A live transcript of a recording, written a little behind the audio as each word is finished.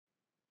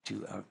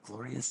To our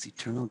glorious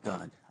eternal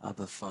God,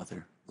 Abba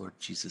Father, Lord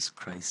Jesus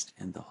Christ,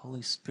 and the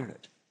Holy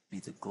Spirit, be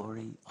the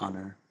glory,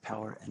 honor,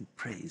 power, and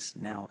praise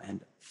now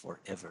and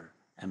forever.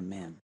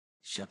 Amen.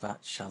 Shabbat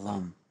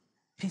Shalom.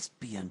 Peace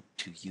be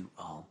unto you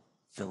all,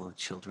 fellow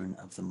children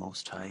of the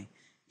Most High,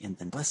 in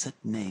the blessed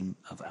name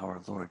of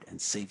our Lord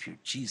and Savior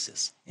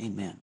Jesus.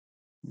 Amen.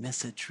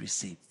 Message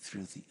received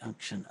through the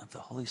unction of the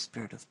Holy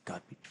Spirit of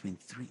God between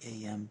 3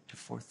 a.m. to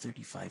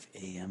 4:35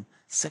 a.m.,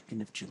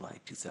 2nd of July,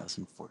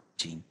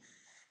 2014.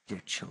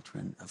 Dear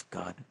children of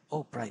God,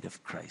 O bride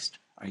of Christ,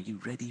 are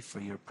you ready for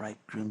your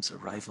bridegroom's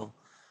arrival,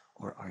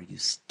 or are you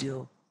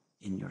still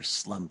in your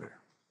slumber?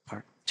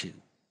 Part 2.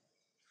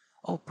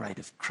 O bride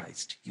of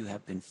Christ, you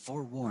have been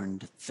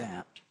forewarned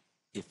that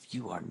if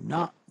you are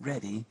not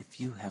ready, if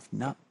you have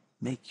not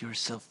made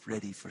yourself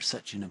ready for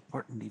such an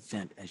important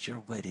event as your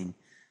wedding,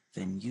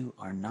 then you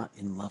are not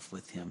in love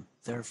with him,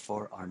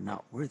 therefore are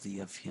not worthy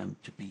of him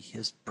to be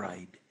his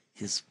bride,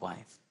 his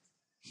wife.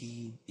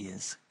 He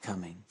is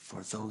coming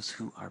for those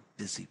who are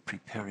busy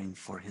preparing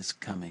for his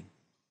coming,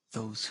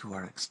 those who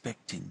are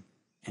expecting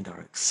and are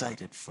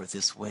excited for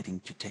this wedding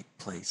to take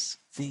place.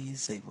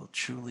 They will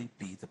truly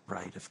be the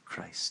bride of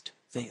Christ.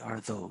 They are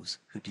those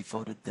who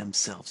devoted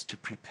themselves to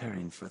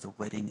preparing for the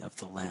wedding of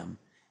the Lamb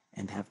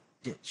and have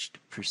ditched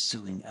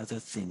pursuing other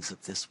things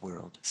of this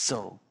world.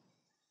 So,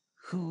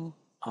 who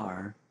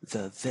are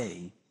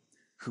they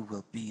who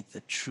will be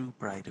the true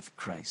bride of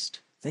Christ?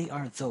 They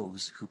are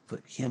those who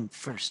put him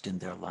first in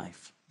their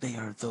life. They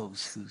are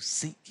those who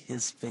seek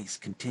his face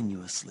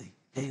continuously,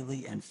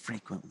 daily and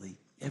frequently,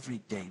 every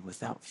day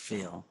without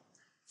fail.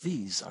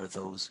 These are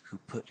those who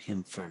put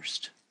him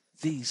first.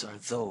 These are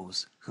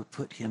those who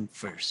put him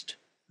first.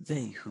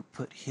 They who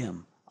put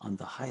him on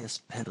the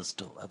highest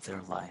pedestal of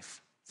their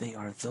life. They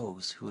are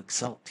those who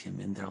exalt him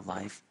in their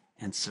life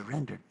and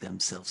surrendered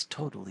themselves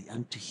totally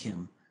unto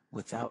him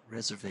without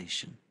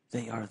reservation.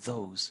 They are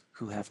those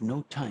who have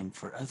no time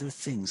for other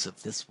things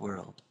of this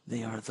world.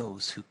 They are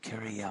those who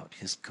carry out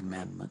his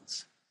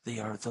commandments. They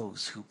are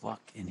those who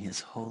walk in his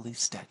holy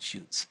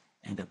statutes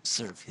and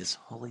observe his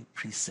holy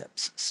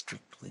precepts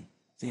strictly.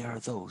 They are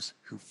those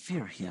who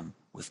fear him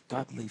with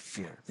godly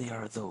fear. They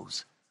are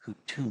those who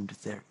tuned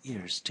their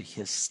ears to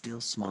his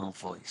still small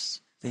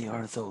voice. They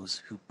are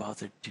those who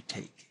bothered to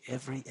take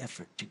every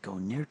effort to go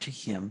near to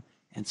him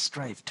and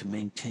strive to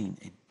maintain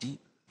a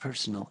deep,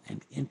 personal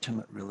and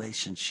intimate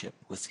relationship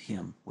with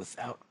him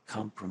without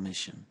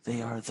compromission.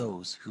 They are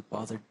those who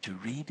bothered to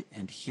read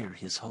and hear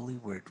his holy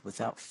word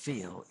without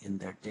fail in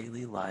their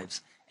daily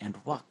lives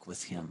and walk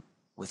with him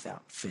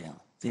without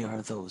fail. They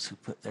are those who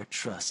put their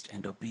trust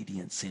and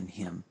obedience in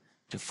him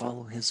to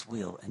follow his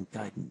will and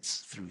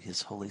guidance through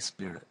his Holy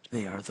Spirit.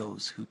 They are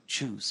those who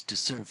choose to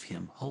serve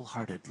him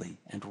wholeheartedly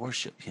and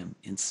worship him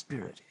in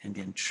spirit and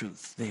in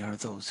truth. They are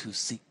those who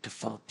seek to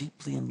fall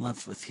deeply in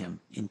love with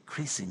him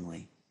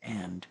increasingly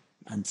and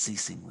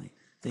unceasingly.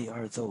 They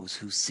are those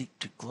who seek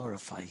to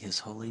glorify his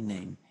holy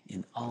name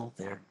in all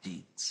their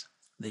deeds.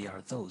 They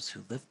are those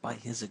who live by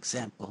his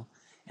example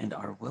and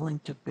are willing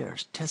to bear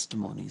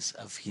testimonies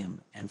of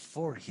him and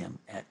for him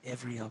at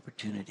every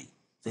opportunity.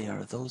 They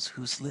are those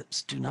whose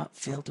lips do not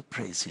fail to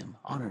praise him,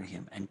 honor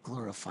him, and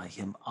glorify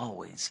him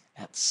always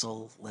at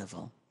soul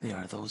level. They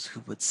are those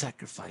who would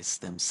sacrifice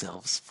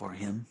themselves for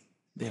him.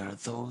 They are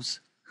those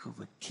who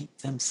would keep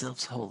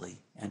themselves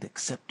holy and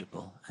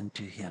acceptable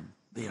unto him.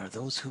 They are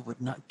those who would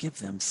not give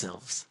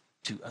themselves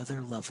to other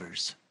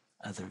lovers,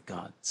 other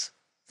gods.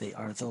 They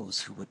are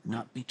those who would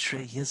not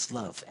betray his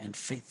love and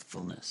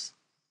faithfulness.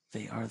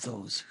 They are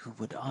those who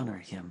would honor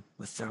him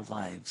with their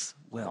lives,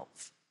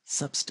 wealth,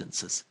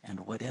 substances,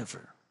 and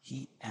whatever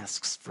he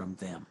asks from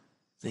them.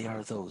 They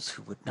are those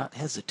who would not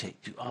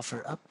hesitate to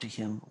offer up to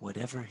him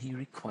whatever he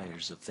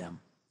requires of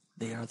them.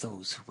 They are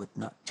those who would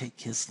not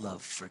take his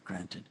love for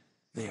granted.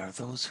 They are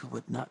those who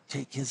would not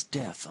take his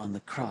death on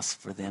the cross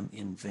for them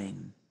in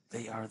vain.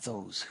 They are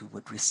those who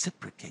would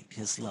reciprocate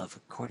his love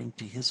according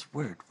to his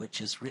word, which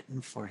is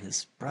written for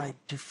his bride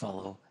to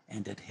follow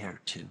and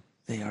adhere to.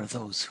 They are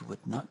those who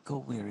would not go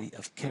weary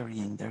of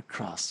carrying their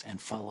cross and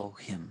follow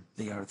him.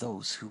 They are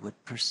those who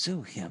would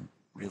pursue him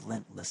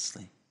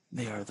relentlessly.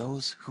 They are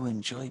those who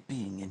enjoy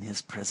being in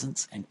his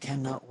presence and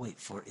cannot wait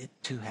for it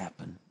to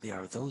happen. They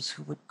are those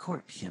who would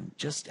court him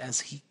just as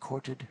he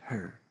courted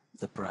her,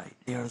 the bride.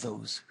 They are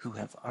those who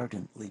have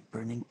ardently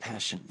burning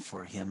passion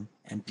for him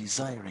and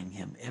desiring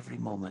him every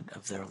moment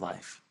of their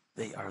life.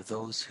 They are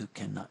those who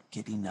cannot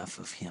get enough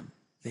of him.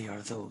 They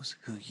are those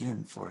who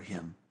yearn for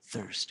him,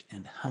 thirst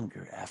and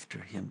hunger after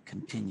him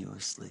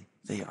continuously.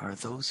 They are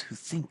those who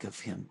think of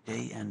him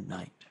day and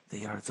night.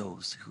 They are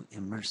those who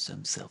immerse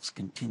themselves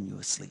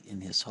continuously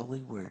in his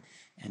holy word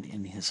and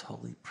in his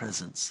holy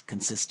presence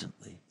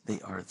consistently.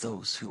 They are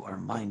those who are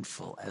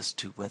mindful as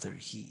to whether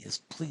he is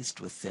pleased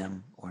with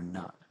them or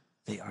not.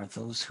 They are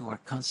those who are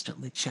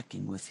constantly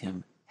checking with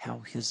him how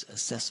his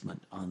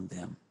assessment on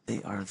them.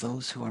 They are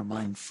those who are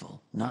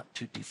mindful not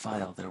to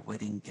defile their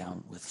wedding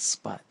gown with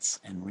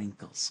spots and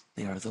wrinkles.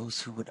 They are those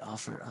who would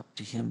offer up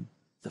to him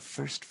the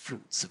first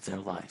fruits of their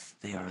life.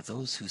 They are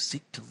those who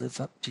seek to live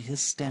up to his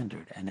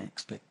standard and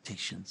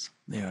expectations.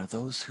 They are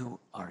those who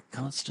are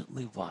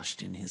constantly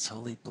washed in his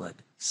holy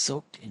blood,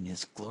 soaked in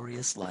his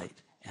glorious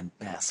light, and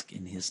bask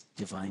in his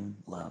divine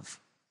love.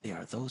 They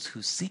are those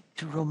who seek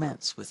to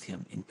romance with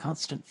him in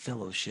constant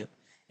fellowship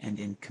and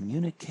in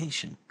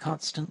communication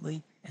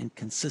constantly and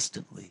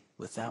consistently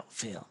without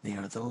fail. They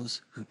are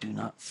those who do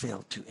not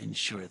fail to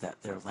ensure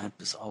that their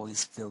lamp is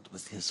always filled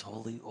with his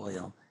holy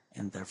oil,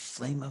 and their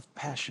flame of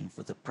passion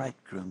for the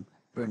bridegroom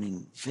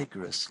burning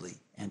vigorously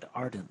and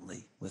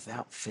ardently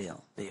without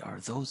fail. They are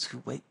those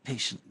who wait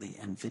patiently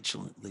and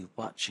vigilantly,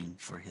 watching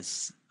for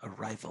his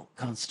arrival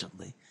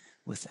constantly,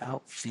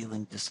 without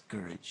feeling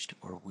discouraged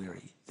or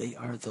weary. They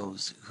are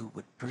those who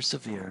would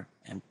persevere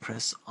and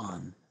press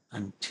on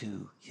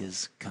unto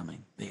his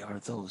coming. They are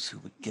those who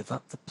would give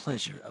up the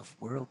pleasure of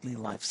worldly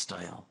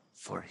lifestyle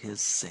for his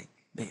sake.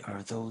 They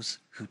are those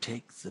who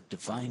take the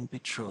divine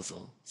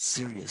betrothal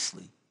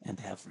seriously and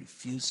have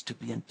refused to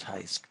be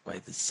enticed by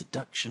the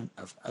seduction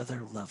of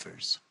other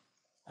lovers,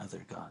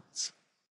 other gods.